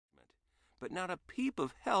but not a peep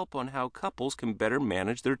of help on how couples can better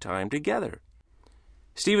manage their time together.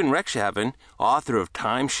 Stephen Rechtshaven, author of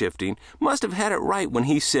Time Shifting, must have had it right when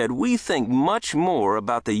he said we think much more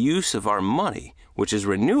about the use of our money, which is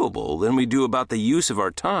renewable, than we do about the use of our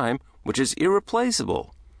time, which is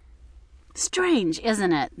irreplaceable. Strange,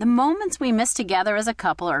 isn't it? The moments we miss together as a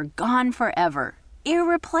couple are gone forever.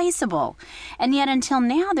 Irreplaceable. And yet until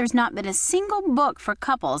now there's not been a single book for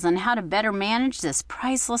couples on how to better manage this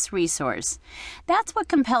priceless resource. That's what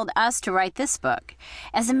compelled us to write this book.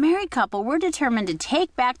 As a married couple, we're determined to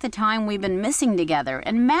take back the time we've been missing together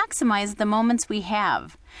and maximize the moments we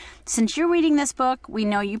have. Since you're reading this book, we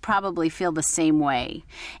know you probably feel the same way.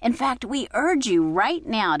 In fact, we urge you right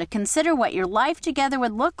now to consider what your life together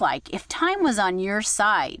would look like if time was on your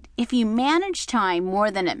side, if you managed time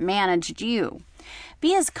more than it managed you.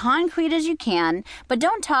 Be as concrete as you can, but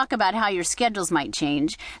don't talk about how your schedules might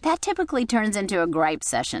change. That typically turns into a gripe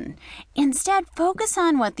session. Instead, focus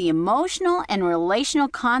on what the emotional and relational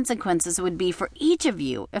consequences would be for each of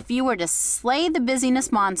you if you were to slay the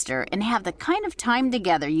busyness monster and have the kind of time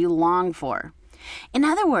together you long for. In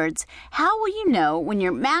other words, how will you know when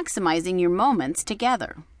you're maximizing your moments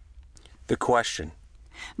together? The question.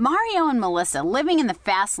 Mario and Melissa, living in the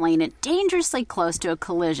fast lane and dangerously close to a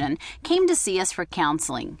collision, came to see us for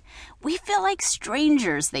counseling. We feel like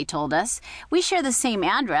strangers, they told us. We share the same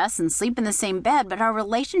address and sleep in the same bed, but our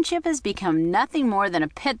relationship has become nothing more than a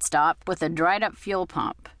pit stop with a dried-up fuel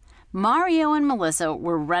pump. Mario and Melissa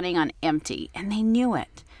were running on empty, and they knew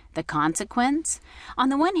it. The consequence? On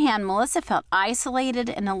the one hand, Melissa felt isolated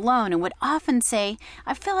and alone and would often say,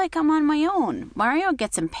 I feel like I'm on my own. Mario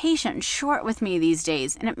gets impatient and short with me these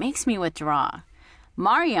days, and it makes me withdraw.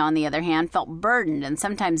 Mario, on the other hand, felt burdened and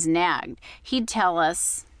sometimes nagged. He'd tell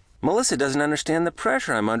us, Melissa doesn't understand the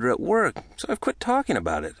pressure I'm under at work, so I've quit talking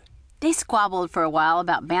about it. They squabbled for a while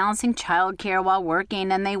about balancing childcare while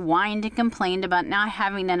working, and they whined and complained about not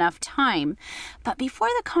having enough time. But before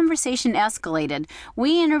the conversation escalated,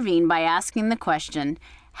 we intervened by asking the question,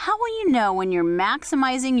 how will you know when you're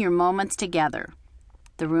maximizing your moments together?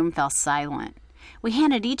 The room fell silent. We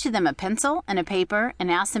handed each of them a pencil and a paper and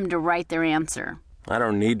asked them to write their answer. I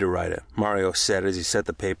don't need to write it, Mario said as he set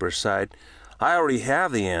the paper aside. I already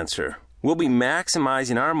have the answer. We'll be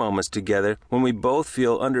maximizing our moments together when we both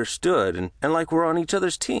feel understood and like we're on each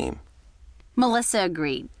other's team. Melissa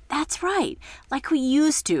agreed. That's right, like we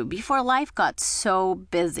used to before life got so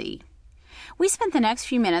busy. We spent the next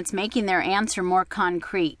few minutes making their answer more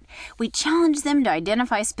concrete. We challenged them to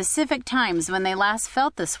identify specific times when they last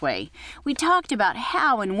felt this way. We talked about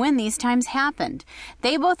how and when these times happened.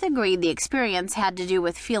 They both agreed the experience had to do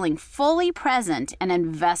with feeling fully present and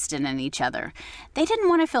invested in each other. They didn't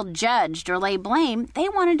want to feel judged or lay blame. They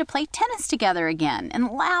wanted to play tennis together again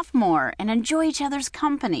and laugh more and enjoy each other's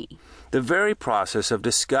company. The very process of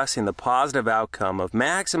discussing the positive outcome of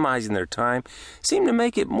maximizing their time seemed to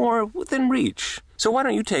make it more within reach. So why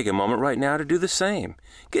don't you take a moment right now to do the same?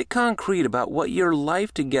 Get concrete about what your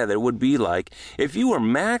life together would be like if you were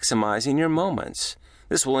maximizing your moments.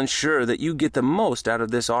 This will ensure that you get the most out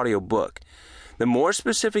of this audiobook. The more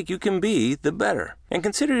specific you can be, the better. And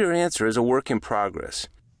consider your answer as a work in progress.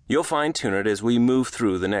 You'll fine-tune it as we move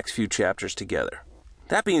through the next few chapters together.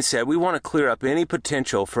 That being said, we want to clear up any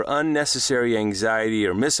potential for unnecessary anxiety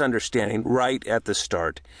or misunderstanding right at the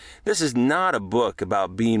start. This is not a book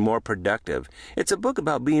about being more productive. It's a book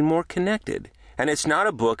about being more connected. And it's not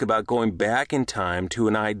a book about going back in time to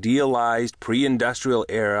an idealized pre-industrial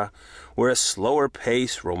era where a slower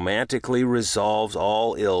pace romantically resolves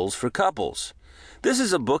all ills for couples. This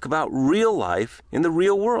is a book about real life in the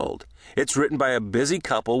real world. It's written by a busy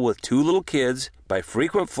couple with 2 little kids, by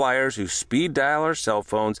frequent flyers who speed dial our cell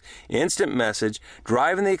phones, instant message,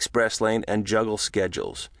 drive in the express lane, and juggle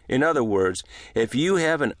schedules. In other words, if you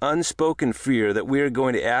have an unspoken fear that we are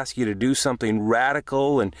going to ask you to do something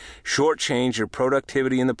radical and shortchange your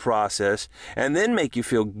productivity in the process, and then make you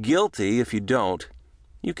feel guilty if you don't,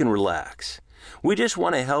 you can relax. We just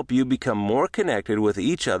want to help you become more connected with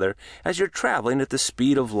each other as you're traveling at the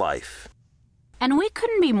speed of life. And we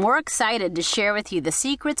couldn't be more excited to share with you the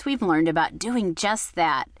secrets we've learned about doing just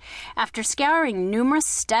that. After scouring numerous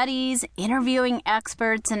studies, interviewing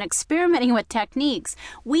experts, and experimenting with techniques,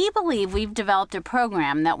 we believe we've developed a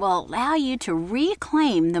program that will allow you to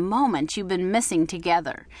reclaim the moments you've been missing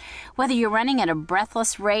together. Whether you're running at a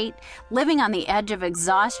breathless rate, living on the edge of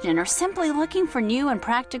exhaustion, or simply looking for new and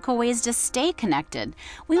practical ways to stay connected,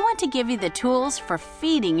 we want to give you the tools for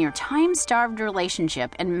feeding your time-starved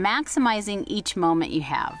relationship and maximizing each moment you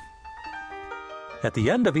have. At the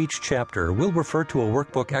end of each chapter, we'll refer to a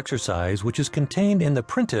workbook exercise which is contained in the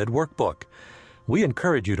printed workbook. we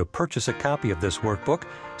encourage you to purchase a copy of this workbook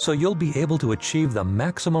so you'll be able to achieve the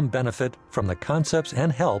maximum benefit from the concepts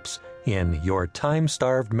and helps in your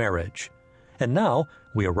time-starved marriage. And now,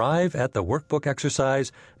 we arrive at the workbook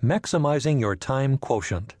exercise, Maximizing Your Time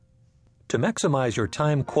Quotient. To maximize your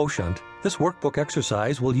time quotient, this workbook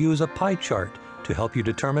exercise will use a pie chart to help you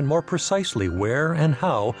determine more precisely where and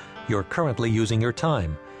how you're currently using your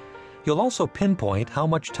time. You'll also pinpoint how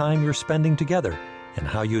much time you're spending together and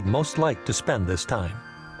how you'd most like to spend this time.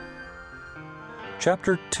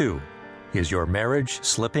 Chapter 2. Is your marriage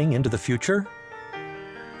slipping into the future?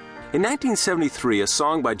 In 1973, a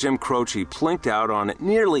song by Jim Croce plinked out on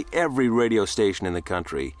nearly every radio station in the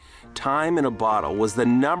country. Time in a Bottle was the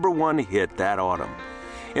 #1 hit that autumn.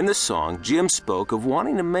 In the song, Jim spoke of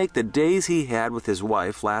wanting to make the days he had with his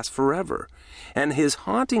wife last forever, and his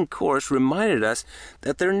haunting chorus reminded us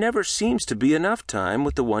that there never seems to be enough time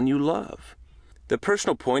with the one you love. The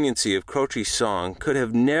personal poignancy of Croce's song could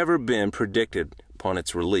have never been predicted upon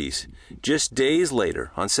its release. Just days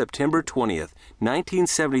later, on September 20th,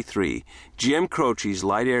 1973, Jim Croce's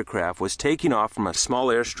light aircraft was taking off from a small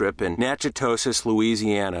airstrip in Natchitoches,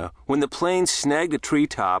 Louisiana, when the plane snagged a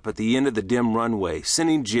treetop at the end of the dim runway,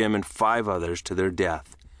 sending Jim and 5 others to their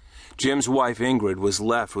death. Jim's wife Ingrid was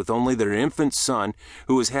left with only their infant son,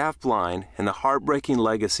 who was half blind, and the heartbreaking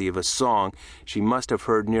legacy of a song she must have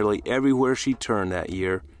heard nearly everywhere she turned that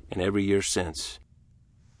year and every year since.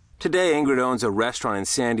 Today, Ingrid owns a restaurant in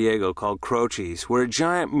San Diego called Croce's, where a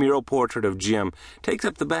giant mural portrait of Jim takes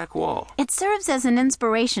up the back wall. It serves as an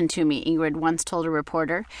inspiration to me, Ingrid once told a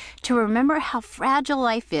reporter, to remember how fragile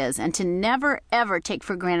life is and to never, ever take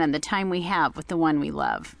for granted the time we have with the one we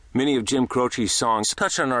love. Many of Jim Croce's songs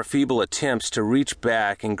touch on our feeble attempts to reach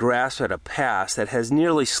back and grasp at a past that has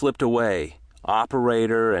nearly slipped away.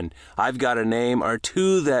 Operator and I've Got a Name are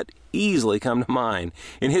 2 that easily come to mind.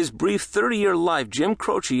 In his brief 30-year life, Jim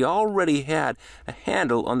Croce already had a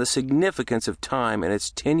handle on the significance of time and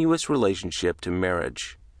its tenuous relationship to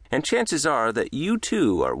marriage. And chances are that you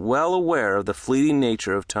too are well aware of the fleeting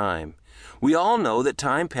nature of time. We all know that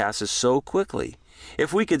time passes so quickly.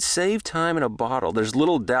 If we could save time in a bottle, there's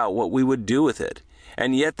little doubt what we would do with it.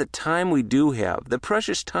 And yet the time we do have, the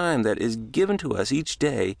precious time that is given to us each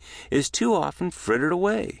day, is too often frittered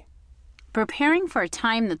away. Preparing for a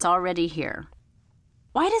time that's already here.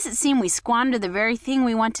 Why does it seem we squander the very thing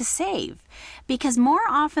we want to save? Because more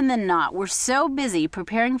often than not, we're so busy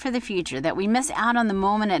preparing for the future that we miss out on the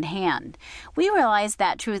moment at hand. We realized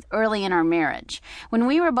that truth early in our marriage. When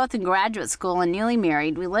we were both in graduate school and newly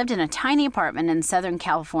married, we lived in a tiny apartment in Southern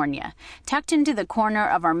California. Tucked into the corner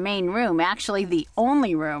of our main room, actually the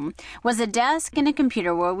only room, was a desk and a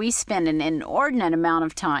computer where we spent an inordinate amount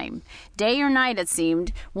of time. Day or night, it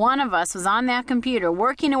seemed, one of us was on that computer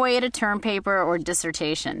working away at a term paper or dissertation.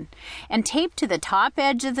 And taped to the top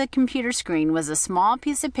edge of the computer screen was a small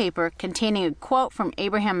piece of paper containing a quote from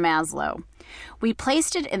Abraham Maslow. We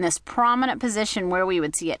placed it in this prominent position where we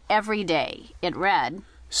would see it every day. It read,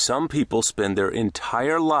 "Some people spend their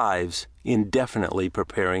entire lives indefinitely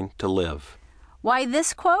preparing to live." Why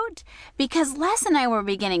this quote? Because Les and I were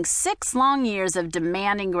beginning 6 long years of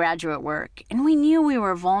demanding graduate work, and we knew we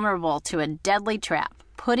were vulnerable to a deadly trap,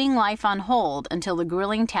 putting life on hold until the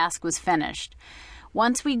grueling task was finished.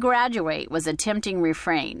 Once we graduate was a tempting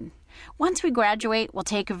refrain. Once we graduate, we'll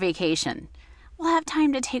take a vacation. We'll have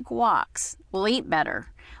time to take walks. We'll eat better.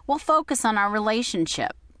 We'll focus on our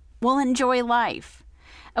relationship. We'll enjoy life.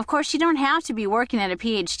 Of course, you don't have to be working at a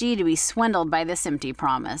PhD to be swindled by this empty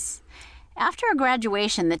promise. After a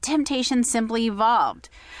graduation, the temptation simply evolved.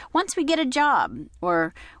 Once we get a job,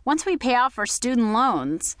 or once we pay off our student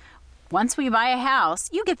loans, once we buy a house,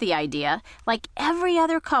 you get the idea. Like every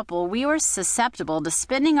other couple, we were susceptible to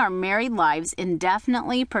spending our married lives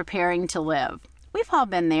indefinitely preparing to live. We've all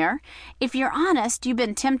been there. If you're honest, you've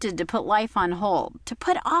been tempted to put life on hold, to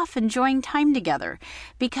put off enjoying time together,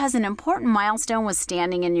 because an important milestone was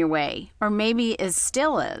standing in your way, or maybe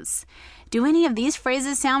still is. Do any of these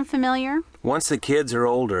phrases sound familiar? Once the kids are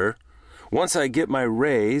older, once I get my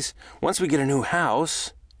raise, once we get a new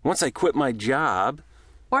house, once I quit my job.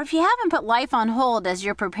 Or if you haven't put life on hold as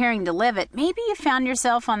you're preparing to live it, maybe you found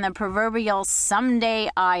yourself on the proverbial someday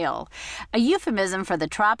isle, a euphemism for the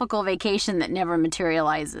tropical vacation that never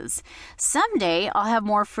materializes. Someday I'll have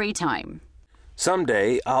more free time.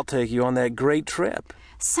 Someday I'll take you on that great trip.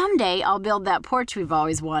 Someday I'll build that porch we've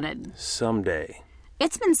always wanted. Someday.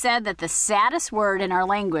 It's been said that the saddest word in our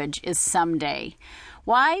language is someday.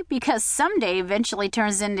 Why? Because someday eventually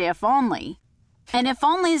turns into if only. And if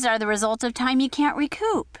onlys are the result of time you can't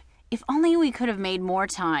recoup. If only we could have made more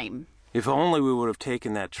time. If only we would have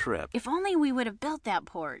taken that trip. If only we would have built that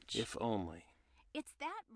porch. If only. It's that